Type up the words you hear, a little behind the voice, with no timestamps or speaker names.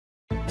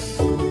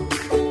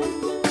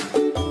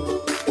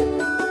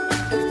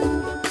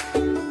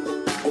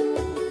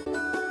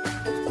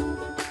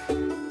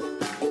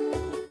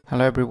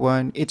Hello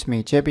everyone, it's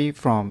me JB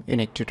from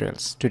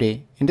UniqueTutorials.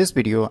 Today in this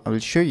video I will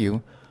show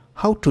you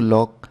how to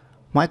lock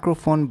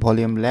microphone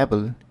volume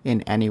level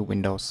in any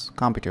Windows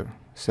computer.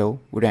 So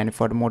without any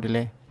further more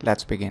delay,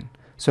 let's begin.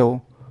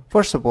 So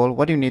first of all,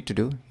 what you need to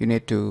do, you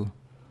need to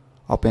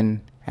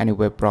open any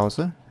web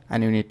browser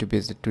and you need to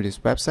visit to this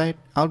website.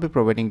 I'll be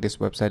providing this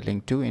website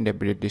link too in the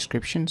video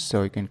description,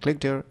 so you can click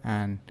there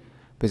and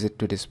visit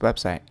to this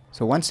website.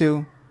 So once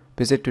you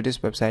visit to this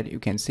website, you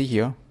can see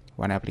here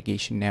one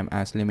application name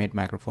as limit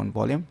microphone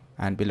volume,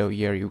 and below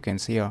here you can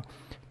see a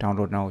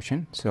download now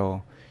option.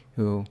 So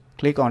you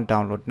click on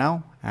download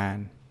now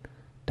and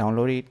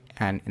download it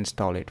and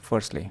install it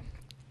firstly.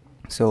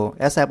 So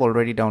as I've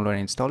already downloaded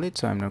and installed it,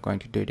 so I'm not going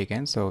to do it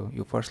again. So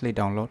you firstly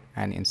download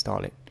and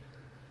install it.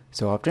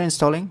 So after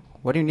installing,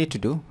 what you need to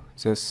do,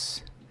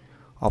 just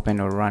open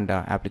or run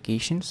the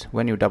applications.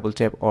 When you double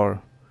tap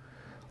or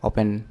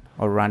open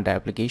or run the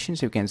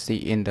applications, you can see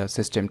in the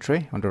system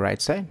tray on the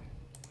right side,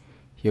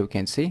 here you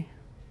can see,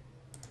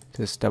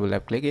 just double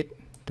tap click it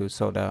to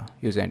show the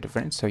user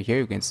interface. So here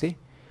you can see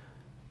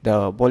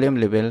the volume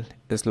level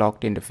is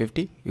locked in the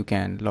 50. You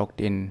can lock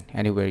it in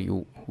anywhere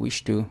you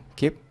wish to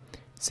keep.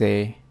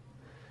 Say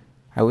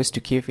I wish to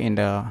keep in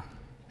the,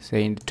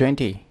 say in the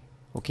 20.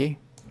 Okay,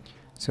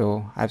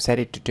 so I've set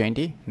it to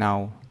 20.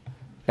 Now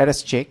let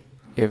us check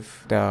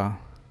if the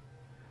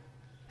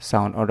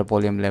sound or the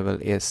volume level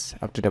is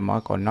up to the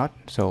mark or not.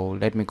 So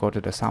let me go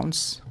to the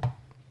sounds.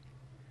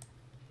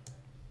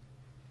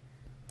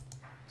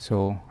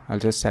 So I'll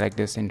just select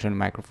this internal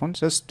microphone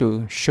just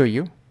to show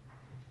you.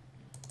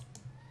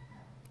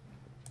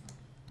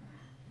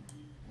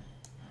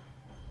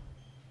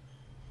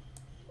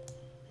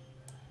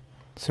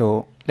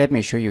 So let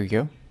me show you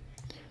here.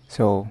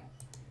 So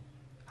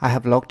I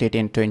have locked it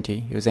in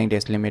 20 using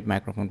this limit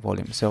microphone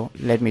volume. So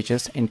let me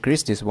just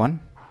increase this one,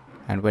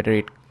 and whether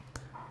it,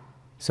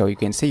 so you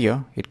can see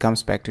here it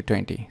comes back to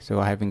 20. So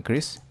I have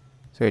increased,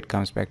 so it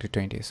comes back to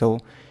 20. So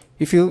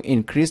if you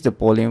increase the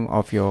volume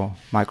of your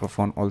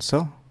microphone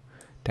also,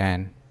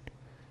 then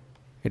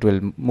it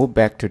will move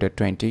back to the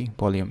 20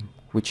 volume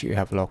which you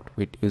have locked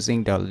with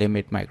using the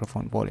limit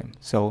microphone volume.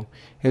 So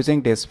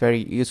using this very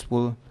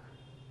useful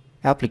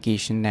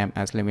application named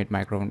as limit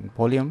microphone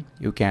volume,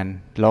 you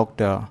can lock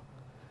the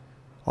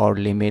or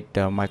limit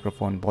the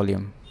microphone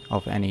volume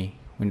of any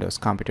Windows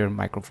computer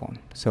microphone.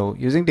 So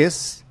using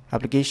this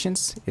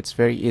applications, it's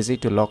very easy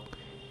to lock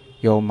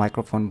your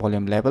microphone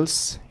volume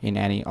levels in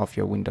any of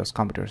your Windows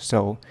computers.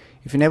 So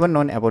if you never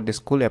known about these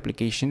cool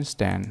applications,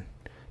 then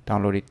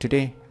download it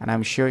today. And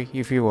I'm sure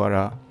if you are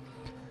a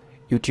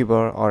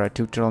YouTuber or a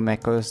tutorial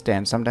makers,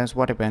 then sometimes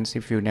what happens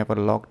if you never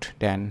locked,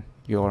 then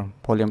your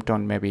volume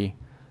tone maybe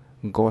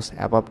goes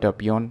above the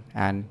beyond,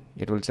 and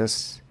it will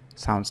just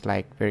sounds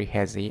like very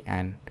hazy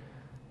and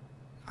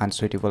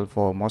unsuitable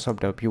for most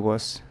of the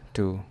viewers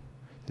to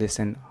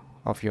listen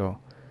of your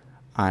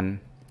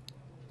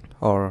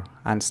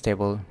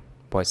unstable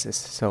voices.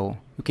 So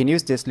you can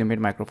use this limit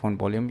microphone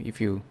volume. If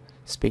you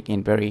speak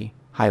in very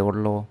high or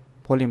low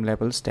volume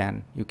levels,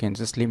 then you can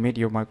just limit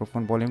your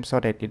microphone volume so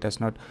that it does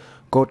not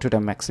go to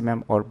the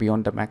maximum or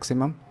beyond the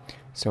maximum.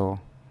 So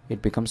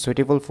it becomes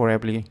suitable for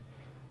every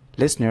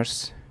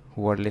listeners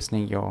who are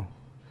listening your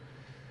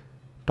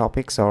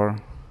topics or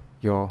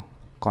your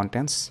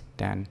contents.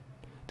 Then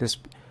this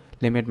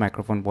limit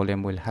microphone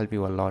volume will help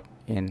you a lot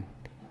in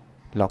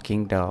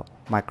locking the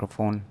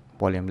microphone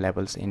volume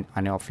levels in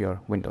any of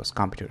your Windows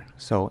computer.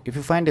 So if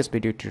you find this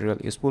video tutorial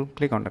useful,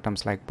 click on the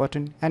thumbs like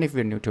button, and if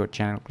you're new to our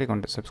channel, click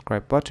on the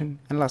subscribe button,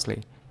 and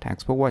lastly,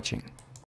 thanks for watching.